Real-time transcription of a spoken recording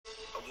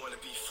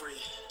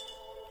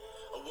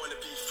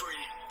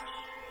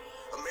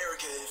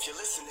you're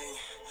listening,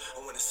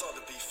 I want us all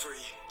to be free.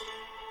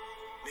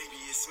 Maybe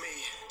it's me,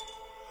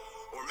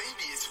 or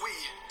maybe it's we.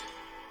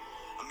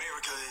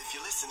 America, if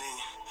you're listening,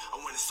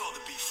 I want us all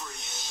to be free.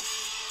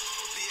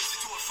 The answer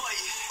to a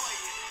fight.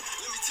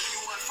 Let me tell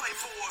you who I fight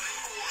for.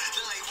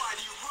 They're like, why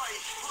do you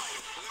write?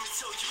 Let me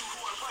tell you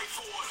who I write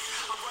for.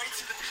 I write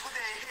to the people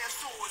that have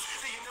swords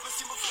that you never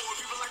seen before.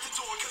 People like the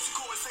door, cause the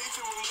core is safe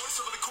and remorse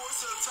over the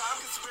course of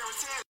time. Cause the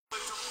parents had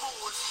but the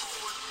force.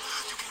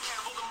 You can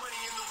have all the money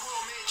in the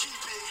world, man,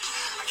 keep it.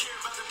 I care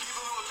about the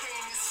people who are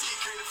paying this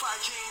secret. If I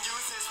can't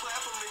use this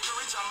platform to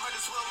encourage, I might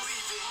as well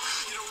leave it.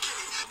 You don't get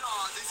it?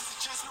 Nah, this is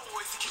just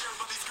noise. To care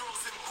about these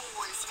girls and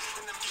boys.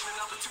 And them giving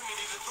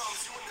opportunity to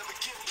promise you will never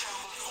give them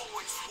a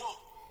voice. Whoa.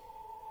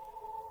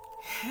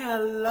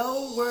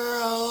 Hello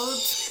world.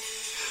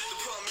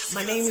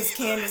 My name is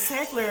Candace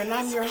Heckler and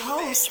I'm your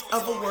host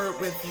of A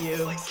Word With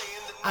You.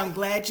 I'm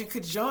glad you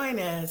could join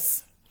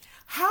us.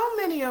 How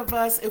many of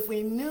us, if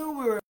we knew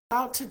we were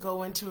about to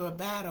go into a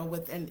battle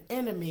with an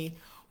enemy,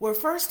 would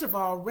first of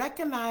all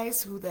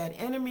recognize who that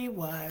enemy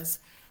was,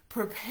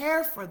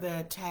 prepare for the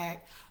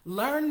attack,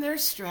 learn their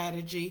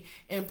strategy,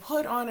 and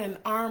put on an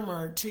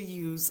armor to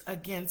use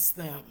against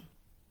them?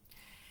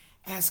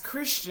 As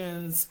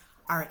Christians,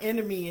 our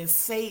enemy is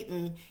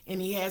Satan,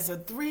 and he has a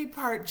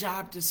 3-part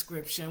job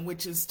description,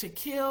 which is to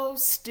kill,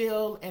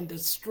 steal, and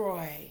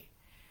destroy.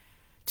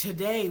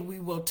 Today, we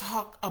will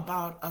talk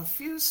about a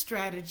few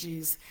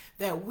strategies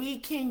that we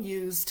can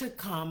use to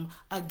come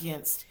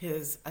against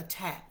his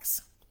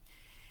attacks.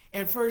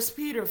 In 1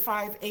 Peter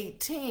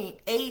 5:18,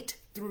 8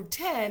 through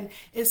 10,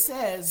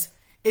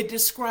 it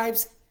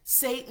describes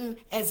Satan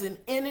as an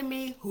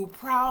enemy who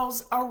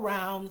prowls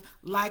around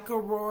like a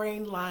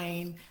roaring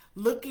lion,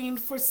 looking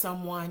for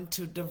someone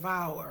to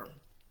devour.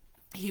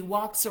 He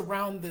walks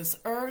around this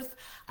earth,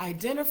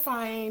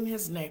 identifying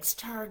his next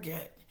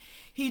target.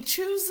 He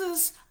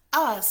chooses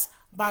us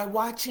by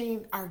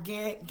watching our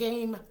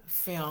game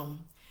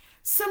film.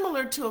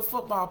 Similar to a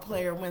football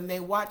player when they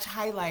watch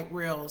highlight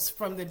reels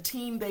from the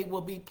team they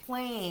will be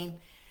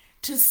playing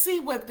to see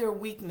what their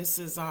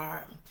weaknesses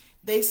are.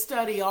 They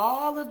study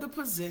all of the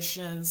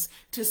positions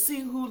to see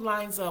who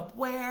lines up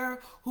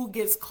where, who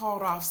gets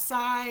called off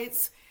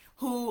sides,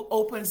 who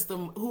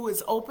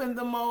is open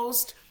the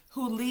most,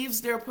 who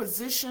leaves their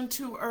position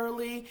too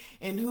early,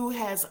 and who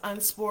has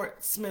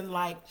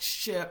unsportsmanlike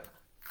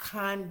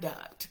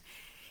conduct.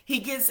 He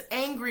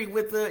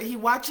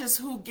watches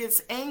who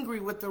gets angry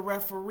with the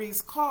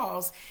referee's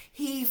calls.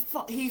 He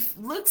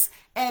looks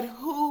at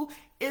who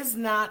is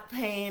not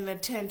paying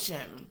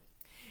attention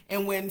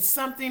and when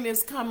something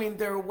is coming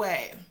their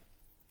way.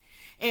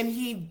 And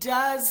he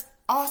does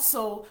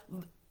also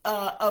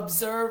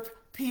observe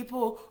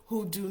people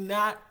who do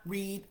not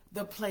read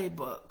the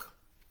playbook.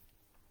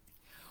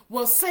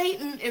 Well,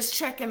 Satan is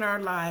checking our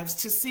lives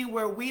to see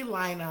where we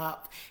line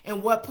up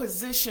and what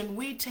position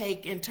we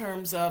take in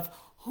terms of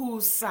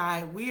whose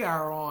side we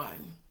are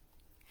on.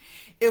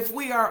 If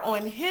we are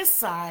on his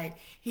side,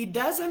 he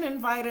doesn't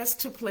invite us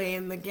to play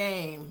in the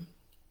game.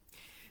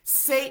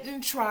 Satan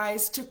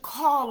tries to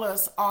call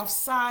us off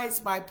sides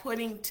by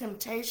putting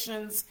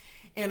temptations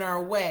in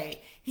our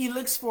way. He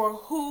looks for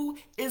who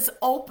is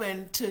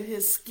open to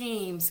his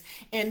schemes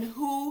and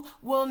who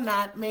will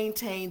not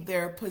maintain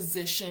their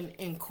position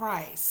in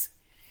Christ.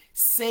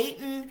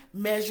 Satan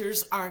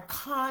measures our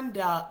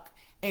conduct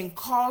and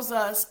calls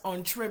us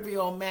on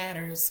trivial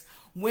matters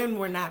when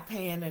we're not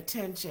paying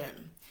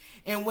attention.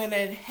 And when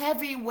a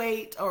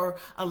heavyweight or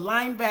a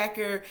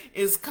linebacker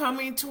is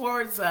coming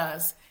towards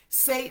us,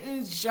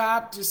 Satan's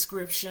job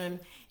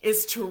description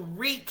is to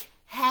wreak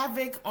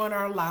havoc on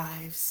our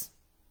lives.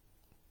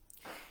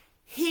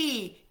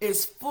 He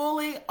is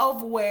fully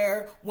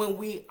aware when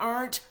we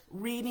aren't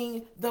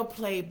reading the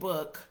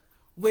playbook,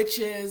 which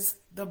is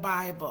the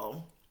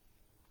Bible.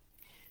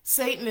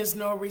 Satan is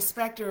no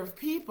respecter of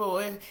people.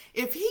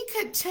 If he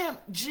could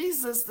tempt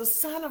Jesus, the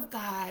Son of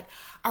God,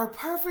 our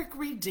perfect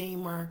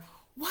Redeemer,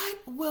 what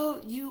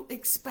will you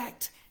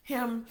expect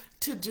him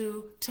to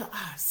do to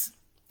us?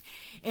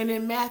 And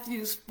in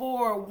Matthew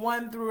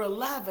 4:1 through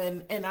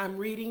 11, and I'm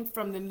reading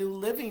from the New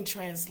Living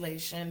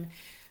Translation,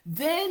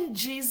 then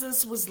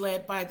Jesus was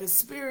led by the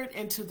Spirit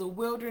into the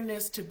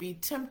wilderness to be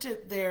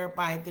tempted there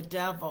by the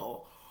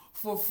devil.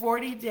 For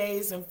 40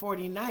 days and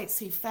 40 nights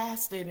he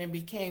fasted and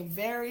became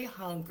very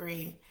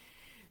hungry.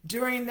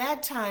 During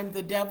that time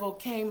the devil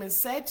came and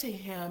said to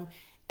him,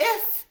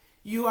 "If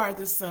you are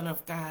the Son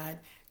of God,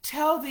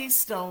 tell these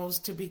stones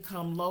to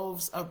become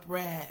loaves of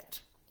bread."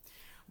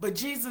 But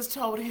Jesus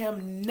told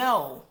him,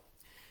 "No.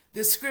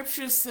 The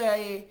scriptures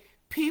say,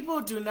 people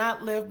do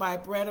not live by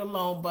bread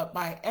alone, but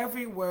by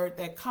every word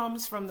that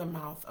comes from the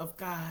mouth of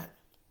God."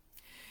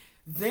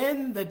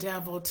 Then the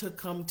devil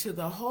took him to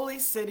the holy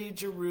city,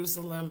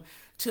 Jerusalem,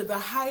 to the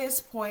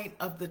highest point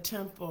of the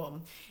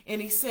temple.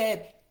 And he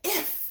said,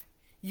 "If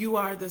you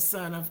are the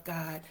Son of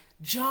God,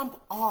 jump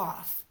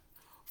off.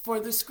 For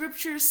the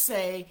scriptures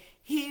say,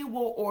 he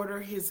will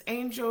order his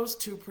angels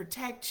to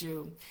protect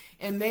you,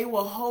 and they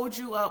will hold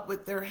you up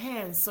with their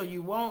hands so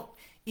you won't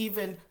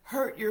even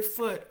hurt your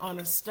foot on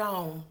a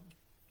stone."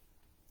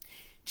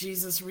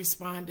 Jesus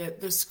responded,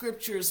 the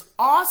scriptures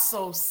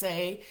also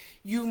say,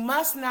 you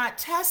must not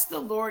test the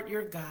Lord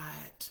your God.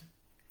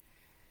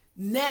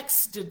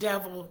 Next, the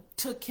devil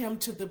took him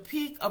to the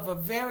peak of a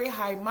very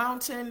high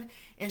mountain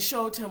and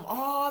showed him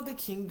all the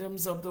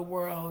kingdoms of the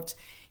world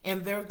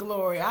and their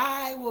glory.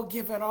 I will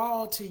give it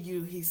all to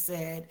you, he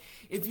said,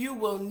 if you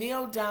will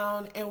kneel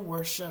down and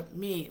worship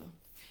me.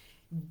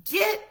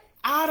 Get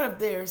out of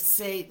there,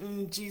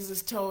 Satan,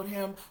 Jesus told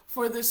him,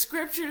 for the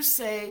scriptures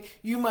say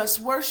you must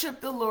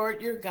worship the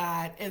Lord your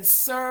God and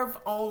serve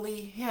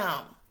only him.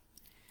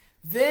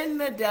 Then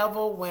the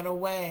devil went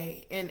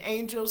away, and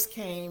angels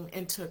came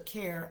and took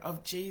care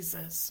of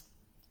Jesus.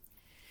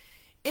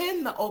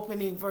 In the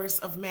opening verse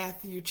of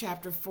Matthew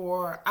chapter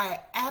 4, I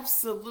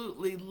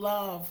absolutely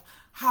love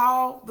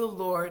how the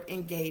Lord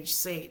engaged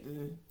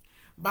Satan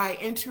by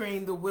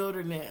entering the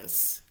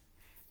wilderness.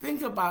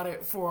 Think about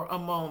it for a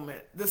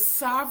moment. The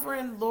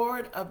sovereign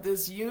Lord of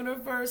this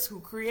universe who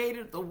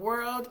created the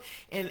world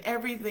and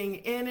everything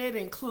in it,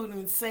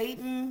 including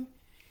Satan,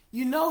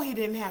 you know he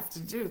didn't have to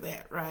do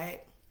that,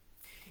 right?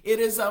 It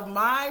is of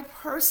my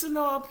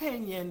personal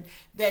opinion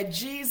that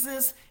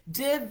Jesus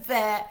did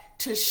that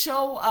to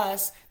show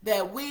us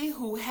that we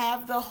who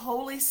have the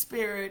Holy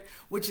Spirit,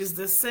 which is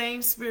the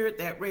same Spirit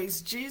that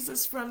raised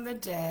Jesus from the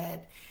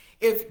dead,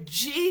 if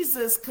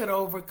Jesus could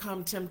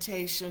overcome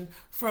temptation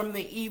from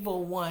the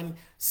evil one,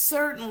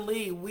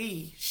 certainly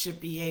we should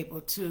be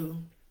able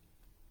to.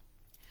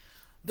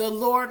 The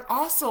Lord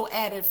also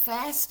added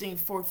fasting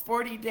for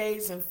 40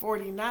 days and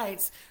 40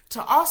 nights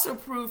to also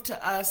prove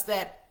to us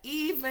that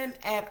even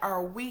at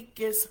our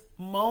weakest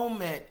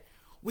moment,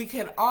 we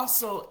can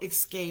also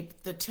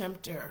escape the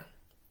tempter.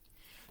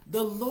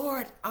 The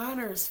Lord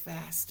honors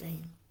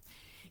fasting.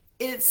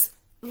 It's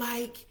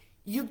like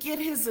you get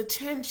his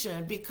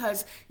attention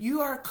because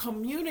you are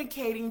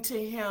communicating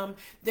to him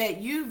that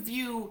you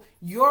view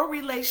your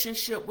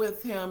relationship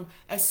with him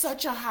as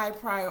such a high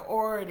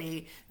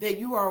priority that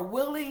you are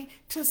willing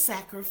to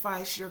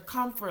sacrifice your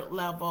comfort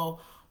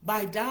level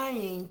by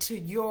dying to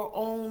your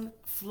own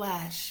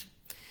flesh.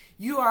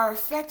 You are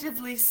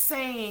effectively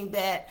saying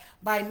that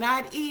by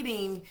not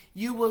eating,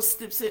 you will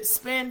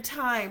spend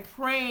time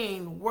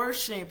praying,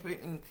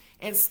 worshiping,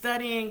 and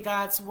studying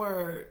God's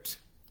word.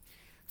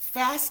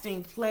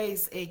 Fasting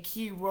plays a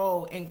key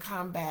role in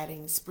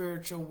combating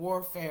spiritual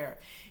warfare,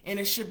 and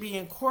it should be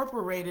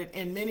incorporated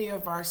in many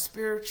of our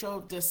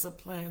spiritual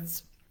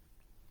disciplines.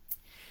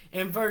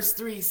 In verse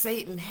 3,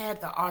 Satan had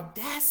the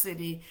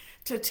audacity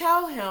to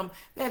tell him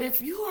that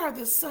if you are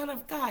the Son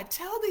of God,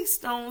 tell these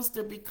stones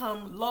to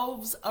become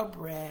loaves of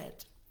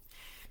bread.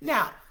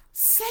 Now,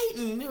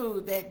 Satan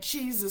knew that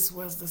Jesus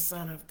was the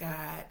Son of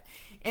God.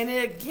 And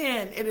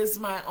again, it is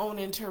my own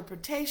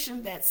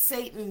interpretation that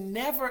Satan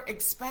never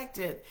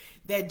expected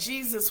that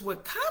Jesus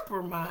would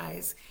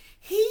compromise.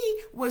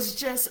 He was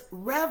just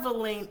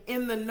reveling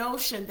in the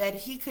notion that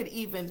he could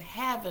even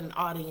have an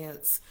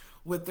audience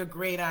with the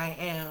great I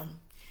am.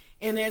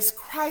 And as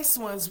Christ's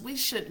ones, we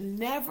should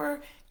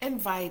never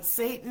invite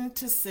Satan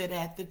to sit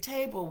at the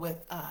table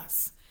with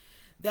us.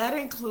 That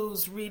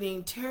includes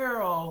reading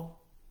tarot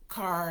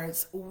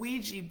cards,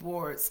 Ouija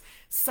boards,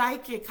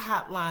 psychic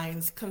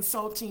hotlines,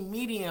 consulting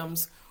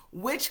mediums,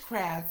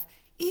 witchcraft,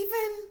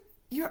 even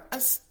your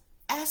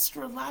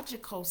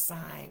astrological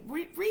sign,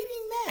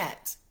 reading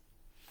that.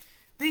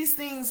 These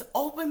things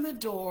open the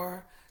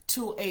door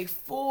to a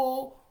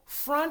full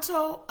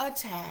frontal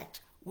attack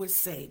with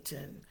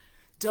Satan.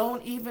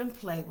 Don't even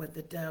play with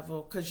the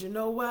devil, because you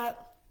know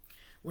what?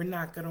 We're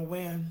not going to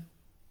win.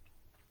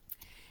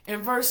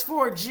 In verse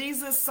 4,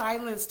 Jesus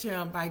silenced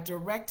him by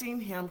directing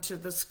him to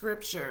the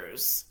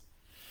scriptures.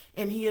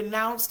 And he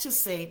announced to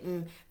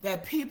Satan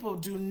that people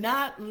do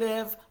not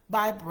live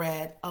by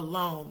bread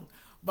alone,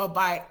 but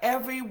by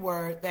every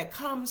word that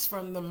comes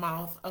from the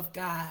mouth of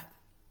God.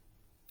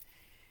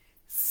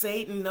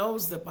 Satan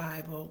knows the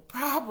Bible,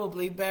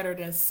 probably better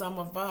than some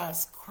of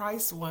us,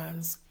 Christ's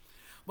ones.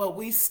 But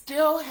we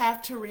still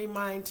have to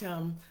remind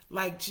him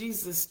like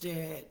Jesus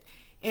did.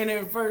 And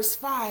in verse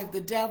 5, the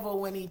devil,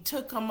 when he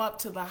took him up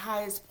to the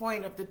highest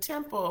point of the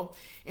temple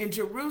in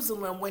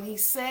Jerusalem, when he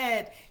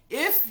said,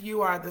 if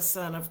you are the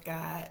Son of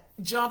God,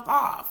 jump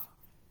off.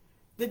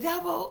 The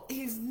devil,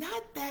 he's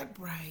not that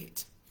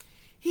bright.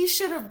 He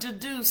should have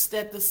deduced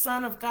that the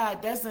Son of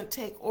God doesn't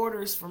take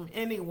orders from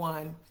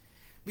anyone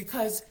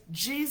because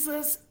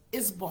Jesus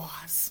is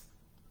boss.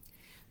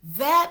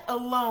 That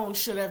alone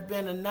should have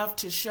been enough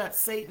to shut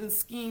Satan's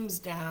schemes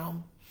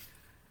down.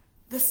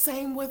 The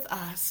same with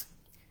us.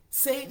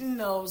 Satan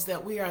knows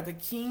that we are the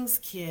king's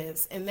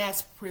kids, and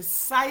that's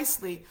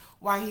precisely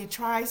why he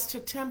tries to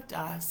tempt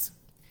us.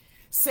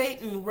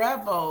 Satan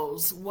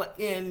revels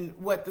in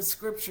what the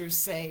scriptures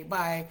say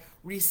by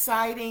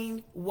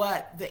reciting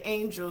what the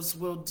angels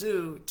will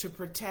do to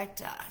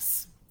protect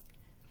us.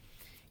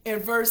 In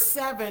verse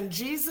 7,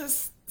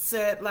 Jesus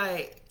said,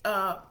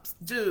 well,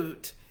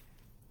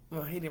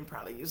 he didn't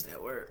probably use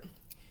that word.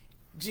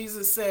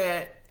 Jesus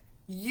said,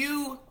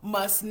 you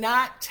must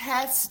not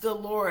test the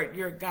Lord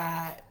your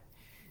God.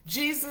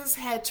 Jesus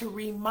had to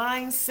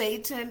remind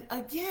Satan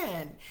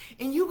again.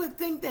 And you would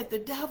think that the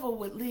devil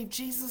would leave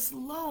Jesus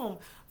alone,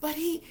 but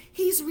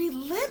he's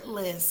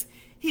relentless.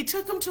 He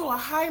took him to a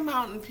high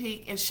mountain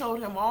peak and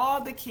showed him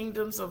all the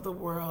kingdoms of the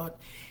world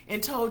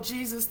and told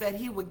Jesus that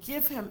he would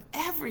give him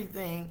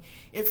everything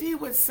if he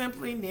would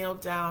simply kneel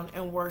down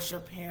and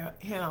worship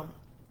him.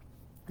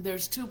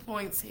 There's 2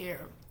 points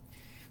here.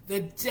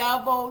 The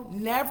devil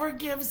never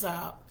gives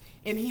up,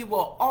 and he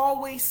will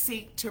always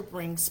seek to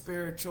bring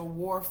spiritual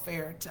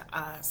warfare to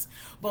us.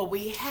 But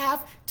we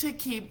have to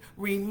keep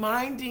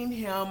reminding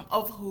him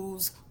of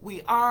whose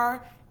we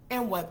are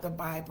and what the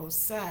Bible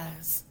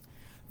says.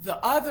 The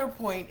other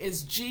point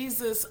is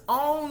Jesus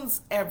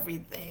owns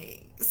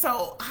everything.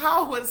 So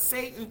how was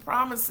Satan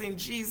promising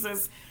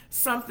Jesus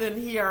something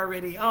he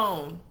already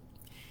owned?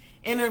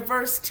 And in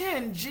verse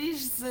 10,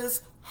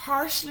 Jesus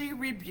harshly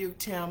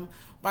rebuked him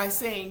by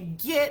saying,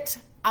 "Get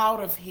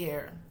out of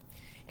here."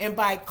 And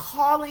by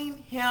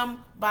calling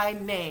him by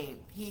name.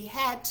 He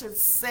had to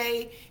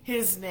say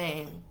his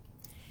name.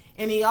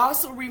 And he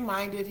also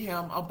reminded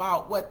him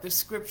about what the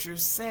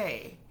scriptures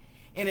say.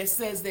 And it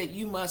says that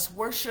you must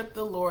worship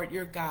the Lord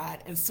your God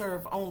and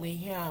serve only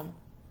him.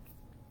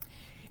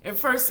 In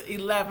verse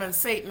 11,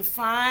 Satan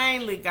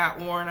finally got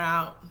worn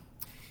out.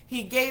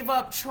 He gave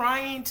up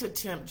trying to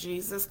tempt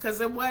Jesus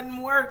because it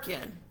wasn't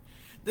working.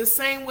 The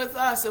same with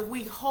us. If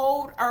we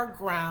hold our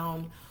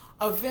ground,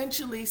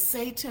 eventually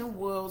Satan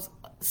will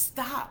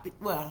stop.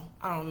 Well,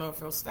 I don't know if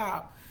he'll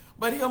stop,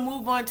 but he'll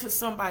move on to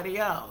somebody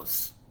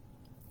else.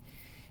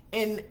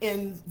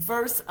 In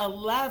verse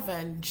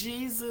 11,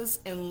 Jesus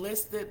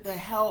enlisted the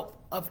help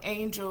of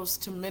angels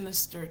to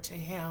minister to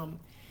him.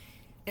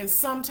 And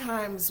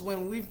sometimes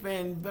when we've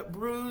been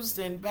bruised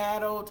and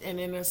battled and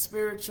in a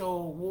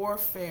spiritual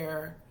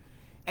warfare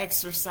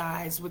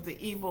exercise with the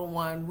evil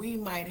one, we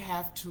might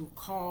have to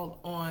call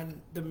on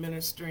the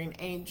ministering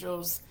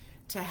angels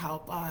to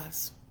help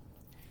us.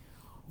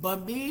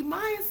 But be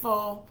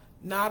mindful,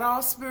 not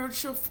all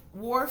spiritual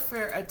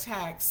warfare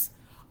attacks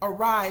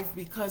arrive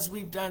because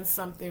we've done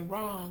something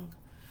wrong.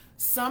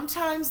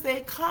 Sometimes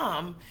they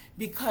come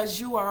because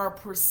you are a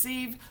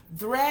perceived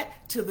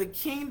threat to the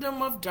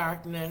kingdom of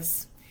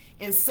darkness,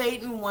 and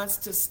Satan wants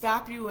to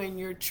stop you in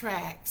your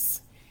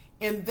tracks.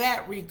 In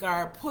that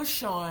regard,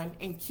 push on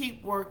and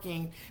keep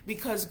working,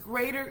 because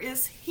greater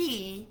is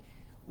he,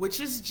 which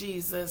is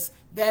Jesus,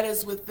 that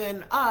is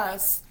within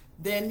us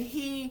than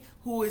he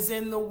who is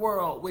in the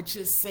world, which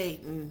is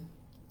Satan.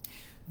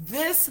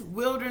 This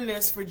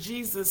wilderness for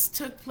Jesus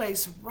took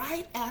place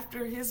right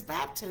after his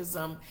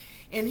baptism,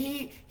 and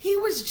he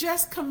was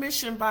just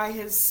commissioned by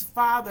his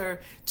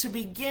Father to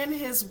begin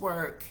his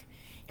work.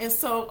 And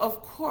so,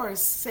 of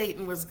course,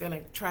 Satan was going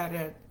to try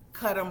to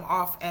cut him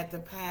off at the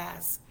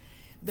pass.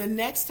 The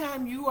next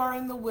time you are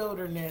in the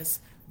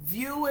wilderness,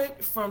 view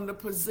it from the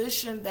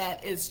position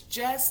that is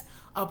just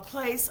a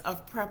place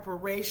of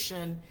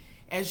preparation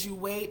as you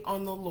wait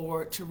on the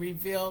Lord to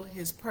reveal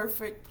his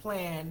perfect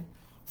plan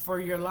for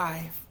your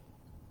life.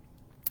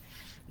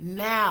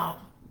 Now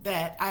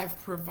that I've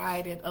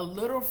provided a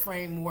little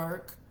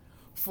framework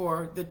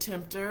for the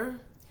tempter,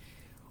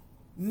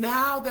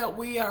 now that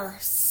we are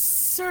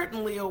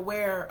certainly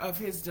aware of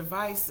his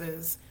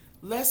devices,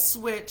 let's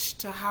switch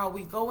to how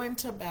we go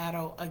into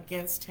battle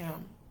against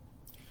him.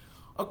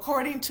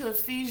 According to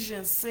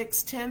Ephesians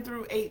 6:10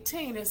 through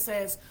 18, it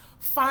says,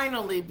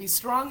 "Finally, be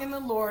strong in the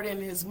Lord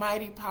and his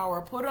mighty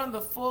power. Put on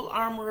the full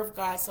armor of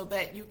God so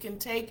that you can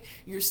take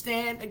your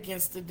stand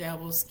against the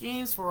devil's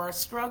schemes. For our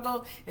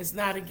struggle is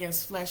not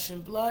against flesh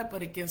and blood,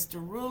 but against the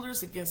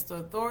rulers, against the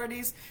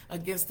authorities,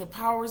 against the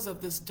powers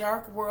of this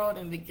dark world,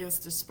 and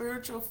against the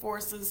spiritual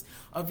forces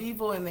of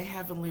evil in the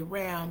heavenly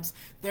realms.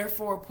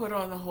 Therefore, put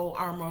on the whole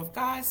armor of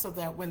God so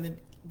that when the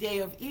day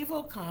of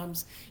evil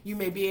comes, you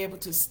may be able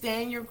to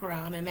stand your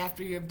ground. And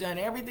after you have done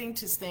everything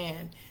to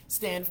stand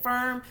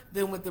firm.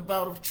 Then with the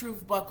belt of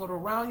truth buckled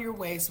around your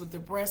waist, with the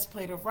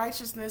breastplate of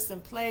righteousness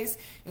in place,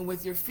 and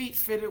with your feet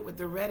fitted with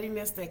the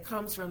readiness that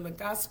comes from the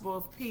gospel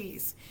of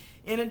peace.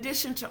 In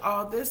addition to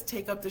all this,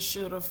 take up the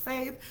shield of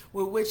faith,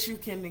 with which you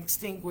can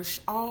extinguish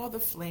all the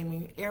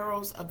flaming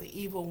arrows of the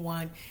evil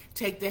one.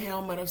 Take the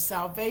helmet of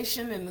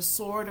salvation and the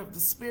sword of the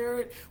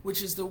Spirit,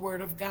 which is the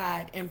word of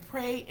God, and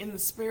pray in the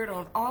Spirit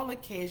on all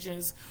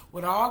occasions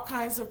with all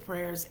kinds of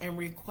prayers and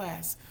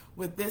requests.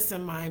 With this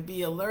in mind,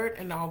 be alert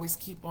and always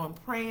keep on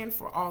praying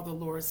for all the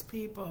Lord's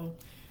people."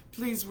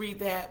 Please read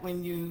that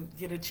when you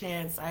get a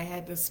chance. I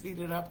had to speed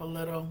it up a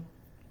little.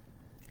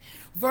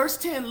 Verse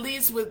 10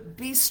 leads with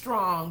 "be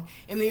strong,"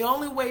 and the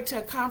only way to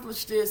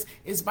accomplish this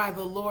is by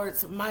the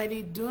Lord's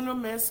mighty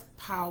dunamis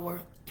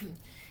power.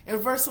 In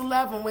verse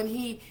 11, when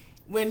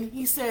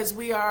he says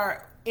we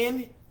are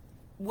in,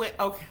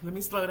 okay, let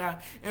me slow down.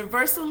 In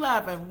verse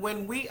 11,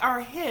 when we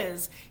are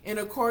his, in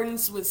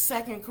accordance with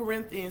 2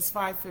 Corinthians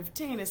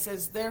 5:15, it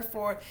says,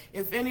 "Therefore,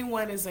 if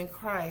anyone is in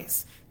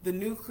Christ, the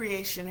new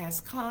creation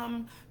has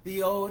come,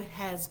 the old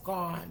has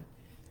gone.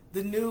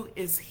 The new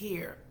is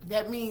here."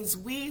 That means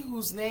we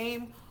whose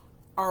name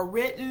are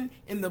written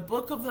in the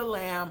book of the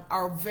Lamb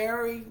are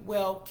very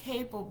well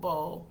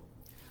capable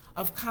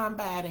of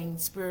combating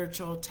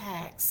spiritual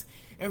attacks.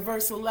 In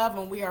verse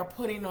 11, we are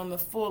putting on the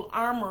full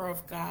armor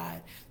of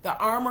God. The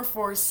armor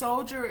for a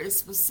soldier is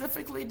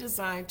specifically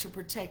designed to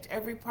protect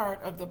every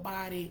part of the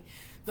body.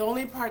 The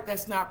only part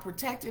that's not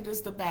protected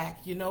is the back.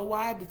 You know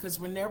why? Because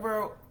we're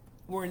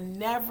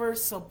never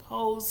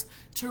supposed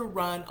to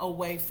run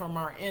away from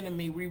our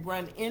enemy. We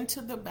run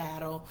into the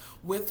battle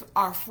with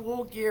our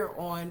full gear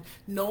on,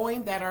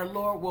 knowing that our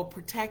Lord will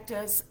protect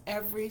us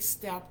every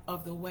step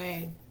of the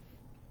way.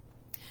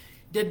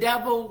 The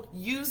devil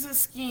uses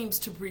schemes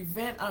to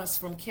prevent us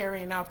from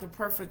carrying out the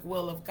perfect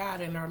will of God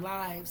in our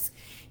lives.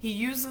 He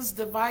uses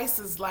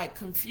devices like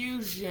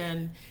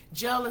confusion,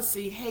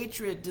 jealousy,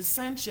 hatred,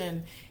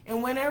 dissension,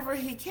 and whenever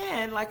he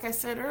can, like I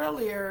said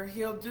earlier,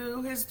 he'll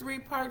do his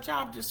 3-part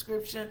job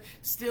description: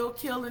 steal,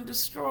 kill, and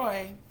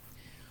destroy.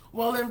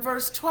 Well, in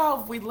verse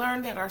 12, we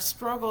learn that our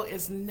struggle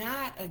is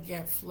not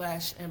against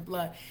flesh and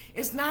blood.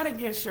 It's not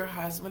against your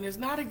husband. It's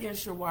not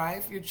against your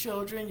wife, your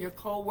children, your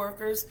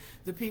co-workers,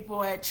 the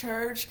people at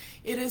church.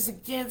 It is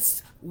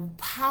against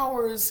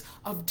powers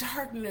of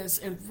darkness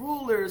and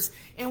rulers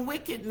and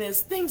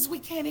wickedness, things we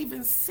can't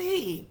even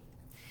see.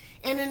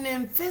 And an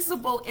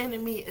invisible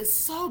enemy is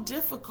so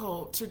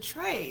difficult to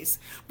trace.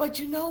 But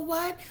you know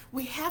what?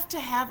 We have to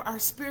have our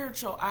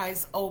spiritual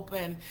eyes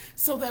open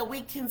so that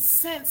we can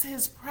sense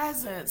his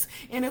presence.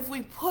 And if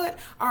we put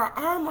our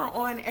armor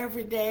on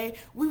every day,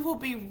 we will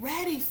be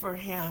ready for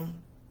him.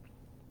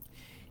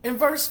 In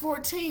verse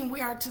 14, we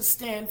are to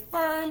stand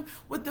firm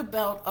with the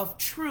belt of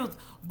truth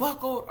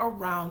buckled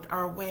around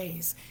our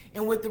waist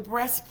and with the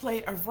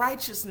breastplate of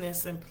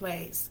righteousness in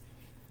place.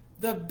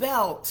 The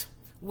belt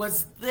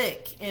was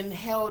thick and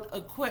held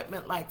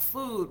equipment like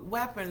food,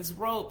 weapons,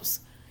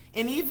 ropes,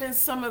 and even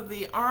some of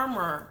the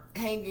armor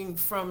hanging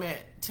from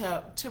it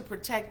to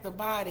protect the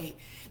body.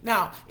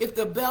 Now, if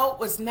the belt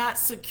was not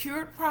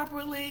secured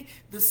properly,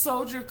 the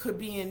soldier could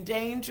be in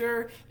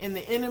danger and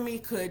the enemy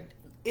could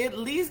at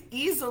least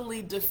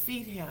easily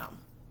defeat him.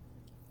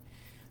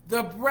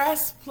 The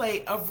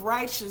breastplate of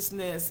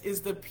righteousness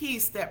is the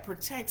piece that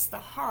protects the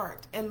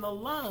heart and the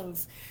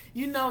lungs.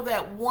 You know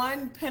that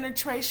one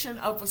penetration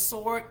of a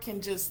sword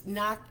can just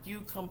knock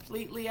you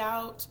completely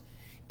out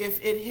if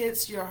it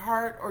hits your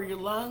heart or your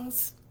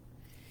lungs.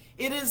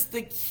 It is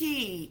the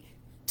key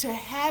to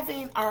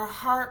having our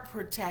heart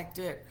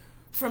protected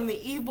from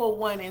the evil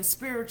one in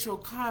spiritual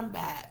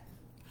combat.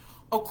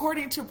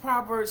 According to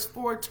Proverbs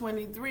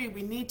 4:23,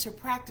 we need to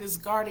practice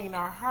guarding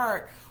our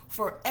heart,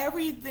 for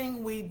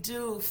everything we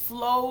do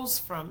flows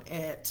from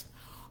it.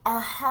 Our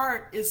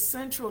heart is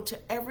central to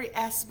every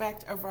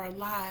aspect of our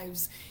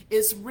lives.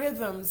 Its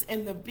rhythms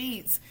and the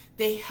beats,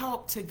 they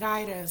help to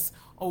guide us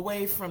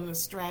away from the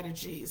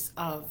strategies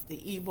of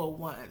the evil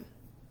one.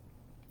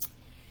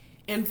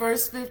 In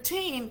verse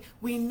 15,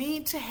 we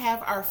need to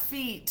have our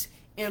feet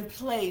in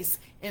place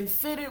and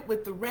fitted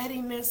with the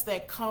readiness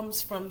that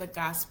comes from the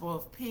gospel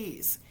of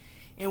peace.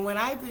 And when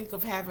I think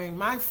of having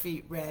my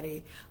feet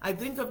ready, I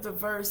think of the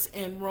verse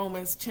in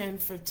Romans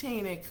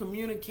 10:15. It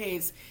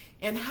communicates,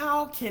 "And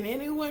how can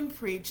anyone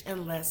preach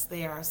unless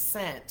they are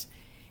sent?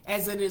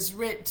 As it is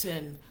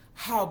written,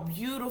 how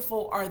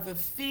beautiful are the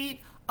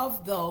feet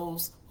of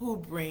those who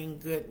bring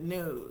good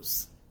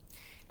news."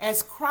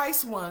 As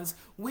Christ ones,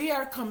 we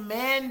are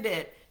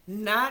commanded,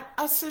 not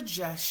a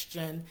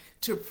suggestion,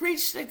 to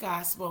preach the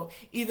gospel,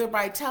 either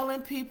by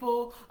telling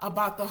people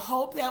about the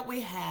hope that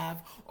we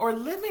have or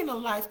living a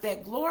life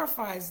that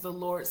glorifies the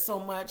Lord so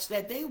much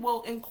that they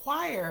will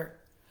inquire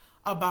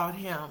about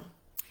him.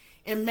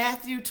 In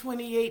Matthew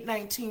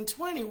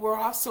 28:19-20, we're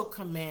also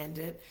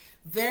commanded,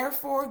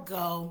 "Therefore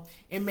go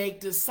and make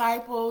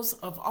disciples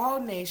of all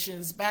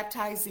nations,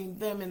 baptizing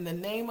them in the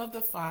name of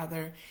the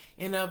Father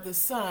and of the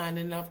Son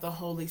and of the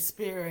Holy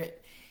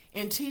Spirit,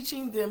 and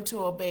teaching them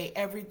to obey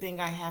everything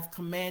I have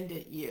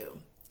commanded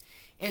you.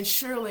 And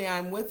surely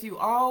I'm with you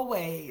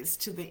always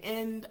to the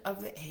end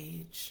of the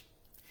age."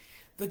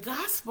 The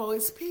gospel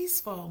is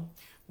peaceful.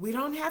 We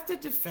don't have to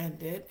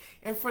defend it.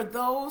 And for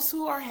those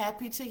who are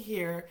happy to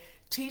hear,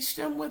 teach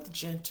them with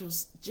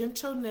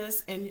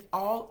gentleness and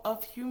all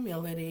of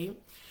humility.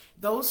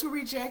 Those who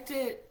reject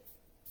it,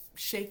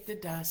 shake the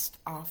dust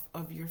off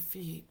of your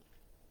feet.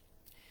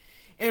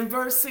 In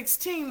verse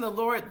 16, the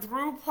Lord,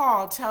 through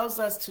Paul, tells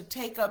us to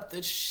take up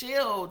the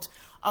shield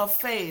of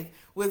faith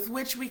with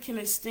which we can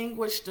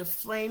extinguish the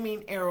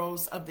flaming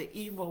arrows of the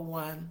evil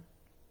one.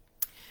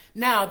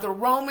 Now, the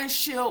Roman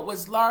shield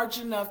was large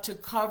enough to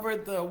cover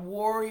the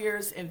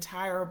warrior's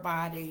entire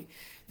body.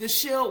 The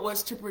shield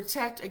was to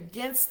protect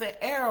against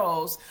the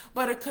arrows,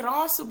 but it could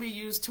also be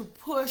used to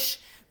push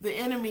the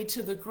enemy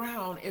to the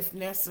ground if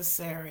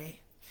necessary.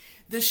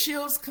 The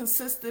shields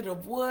consisted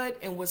of wood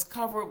and was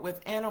covered with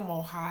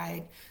animal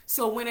hide,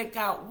 so when it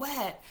got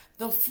wet,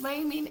 the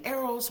flaming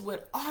arrows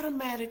would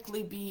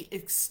automatically be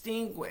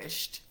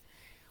extinguished.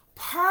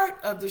 Part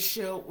of the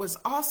shield was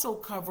also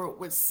covered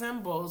with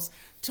symbols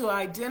to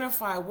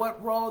identify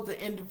what role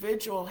the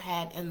individual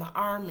had in the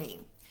army.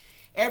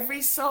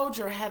 Every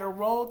soldier had a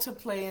role to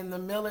play in the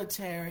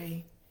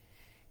military.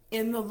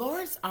 In the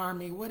Lord's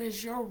army, what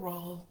is your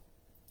role?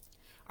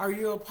 Are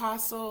you an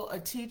apostle, a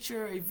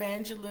teacher,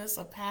 evangelist,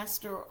 a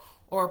pastor,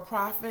 or a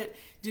prophet?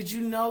 Did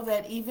you know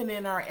that even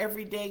in our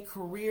everyday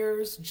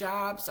careers,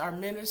 jobs, our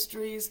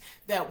ministries,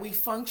 that we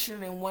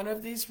function in one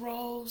of these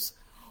roles?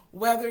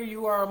 Whether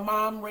you are a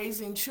mom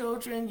raising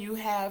children, you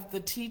have the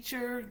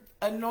teacher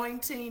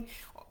anointing,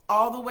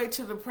 all the way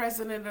to the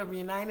President of the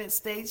United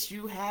States,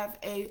 you have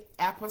an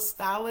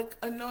apostolic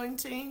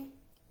anointing.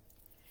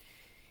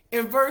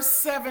 In verse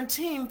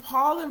 17,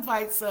 Paul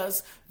invites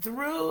us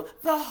through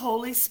the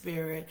Holy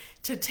Spirit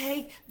to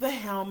take the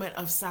helmet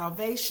of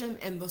salvation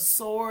and the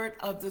sword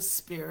of the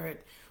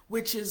Spirit,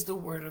 which is the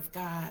Word of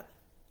God.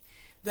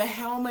 The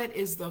helmet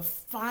is the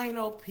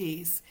final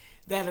piece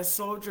that a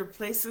soldier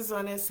places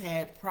on his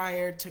head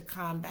prior to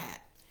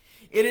combat.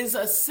 It is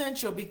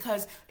essential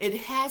because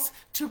it has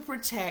to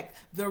protect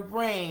the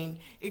brain,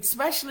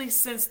 especially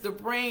since the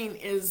brain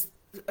is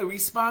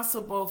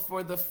responsible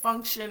for the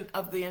function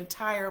of the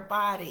entire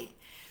body.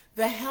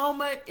 The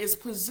helmet is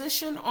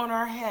positioned on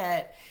our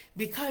head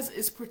because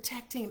it's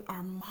protecting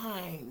our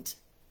mind.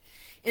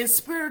 In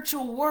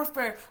spiritual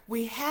warfare,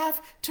 we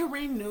have to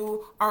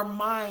renew our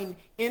mind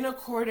in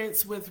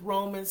accordance with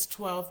Romans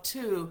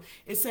 12:2.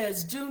 It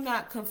says, "Do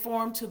not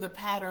conform to the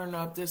pattern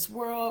of this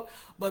world,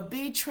 but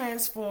be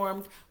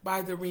transformed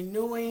by the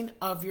renewing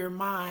of your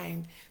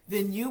mind.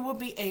 Then you will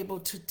be able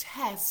to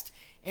test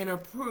and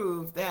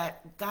approve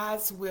that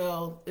God's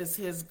will is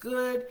his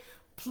good,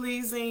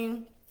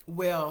 pleasing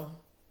will."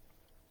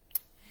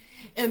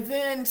 And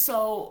then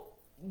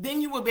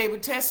you will be able to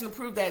test and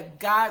prove that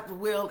God's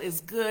will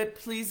is good,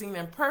 pleasing,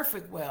 and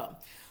perfect will.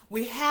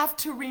 We have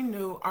to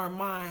renew our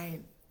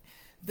mind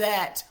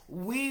that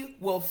we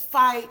will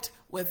fight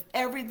with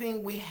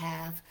everything we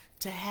have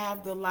to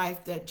have the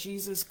life that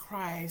Jesus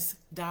Christ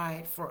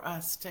died for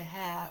us to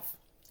have.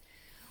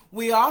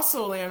 We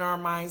also in our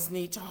minds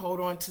need to hold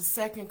on to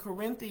 2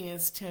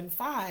 Corinthians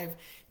 10:5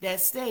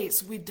 that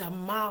states we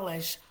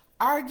demolish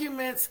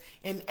arguments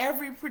and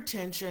every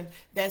pretension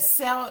that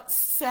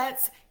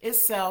sets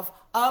itself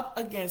up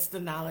against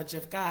the knowledge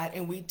of God,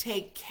 and we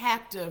take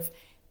captive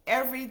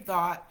every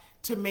thought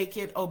to make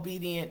it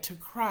obedient to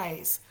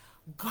Christ.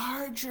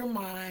 Guard your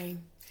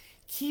mind.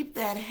 Keep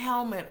that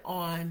helmet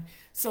on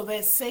so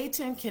that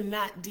Satan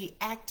cannot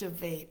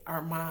deactivate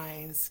our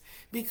minds.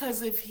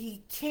 Because if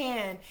he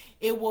can,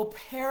 it will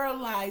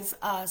paralyze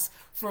us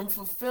from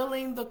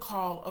fulfilling the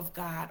call of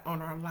God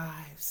on our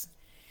lives.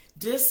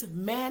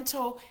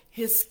 Dismantle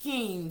his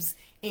schemes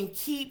and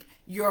keep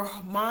your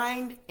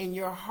mind and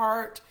your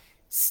heart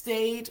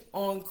stayed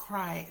on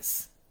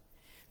Christ.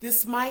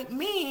 This might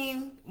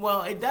mean,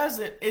 well, it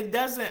doesn't,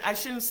 I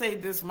shouldn't say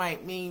this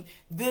might mean,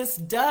 this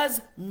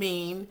does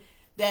mean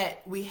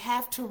that we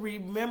have to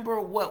remember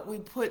what we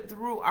put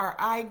through our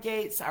eye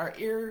gates, our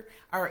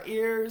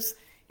ears,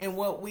 and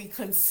what we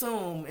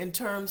consume in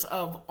terms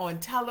of on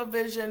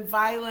television,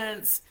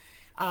 violence.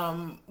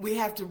 We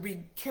have to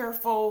be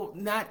careful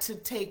not to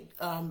take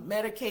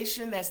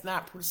medication that's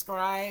not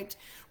prescribed.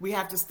 We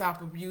have to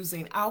stop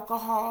abusing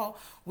alcohol.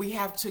 We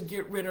have to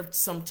get rid of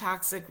some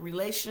toxic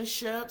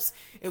relationships.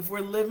 If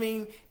we're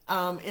living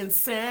in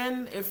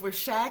sin, if we're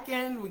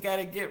shacking, we got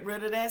to get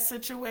rid of that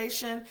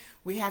situation.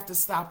 We have to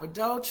stop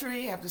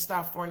adultery, have to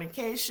stop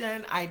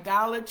fornication,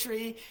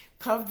 idolatry,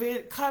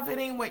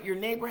 coveting what your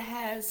neighbor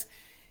has.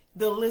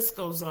 The list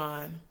goes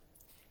on.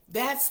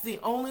 That's the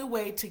only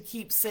way to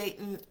keep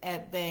Satan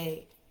at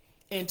bay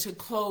and to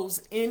close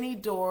any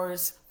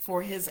doors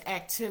for his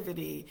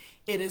activity.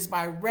 It is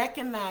by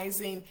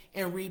recognizing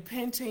and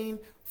repenting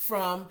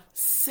from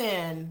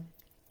sin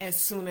as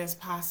soon as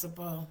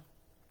possible.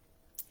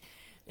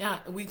 Now,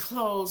 we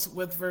close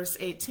with verse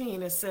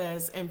 18. It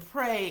says, "And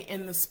pray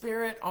in the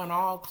Spirit on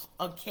all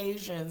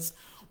occasions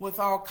with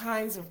all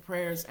kinds of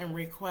prayers and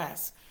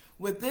requests.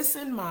 With this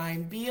in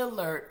mind, be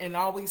alert and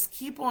always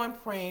keep on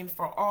praying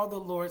for all the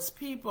Lord's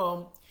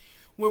people."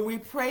 When we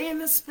pray in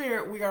the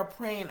Spirit, we are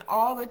praying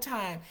all the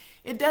time.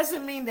 It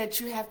doesn't mean that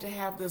you have to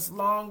have this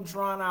long,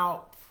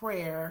 drawn-out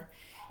prayer.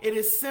 It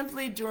is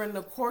simply during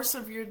the course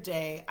of your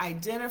day,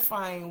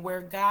 identifying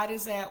where God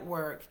is at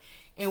work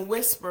and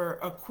whisper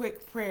a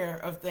quick prayer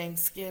of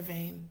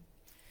thanksgiving.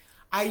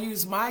 I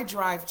use my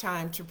drive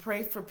time to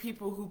pray for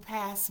people who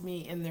pass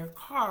me in their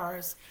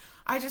cars.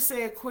 I just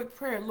say a quick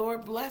prayer.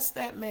 Lord, bless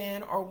that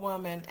man or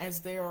woman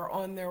as they are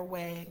on their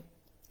way.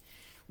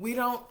 We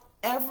don't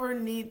ever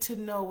need to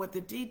know what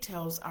the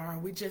details are.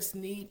 We just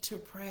need to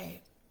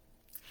pray.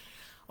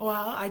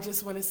 Well, I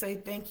just want to say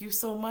thank you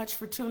so much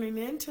for tuning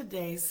in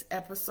today's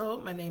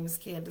episode. My name is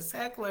Candace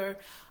Heckler.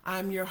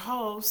 I'm your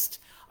host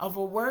of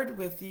A Word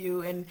With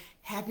You, and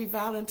happy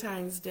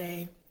Valentine's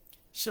Day.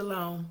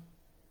 Shalom.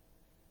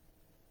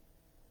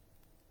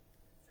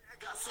 I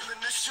got something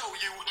to show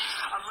you.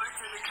 I looked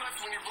in the cuts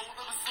when you rolled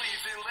up the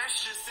sleeves, and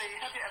let's just say,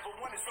 have you ever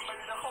wanted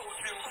somebody to hold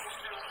you?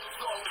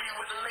 So we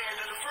were the land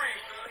of the free,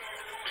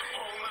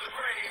 home of the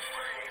brave.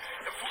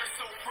 If we're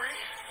so free,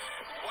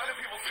 why do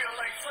people feel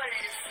like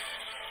slaves?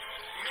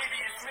 Maybe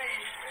it's me,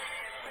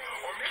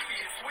 or maybe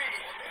it's we.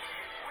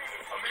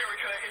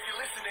 America, if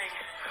you're listening,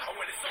 I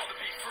want us all to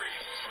be free.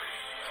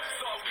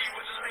 Thought we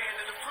were the land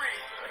of the free.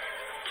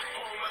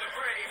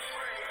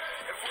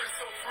 we're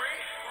so free?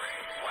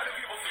 Why do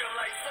people feel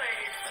like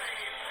slaves?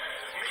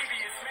 Maybe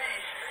it's me,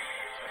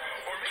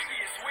 or maybe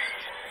it's we.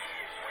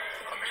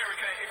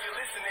 America, if you're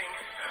listening,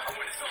 I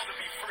want us all to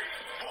be free.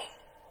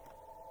 Whoa.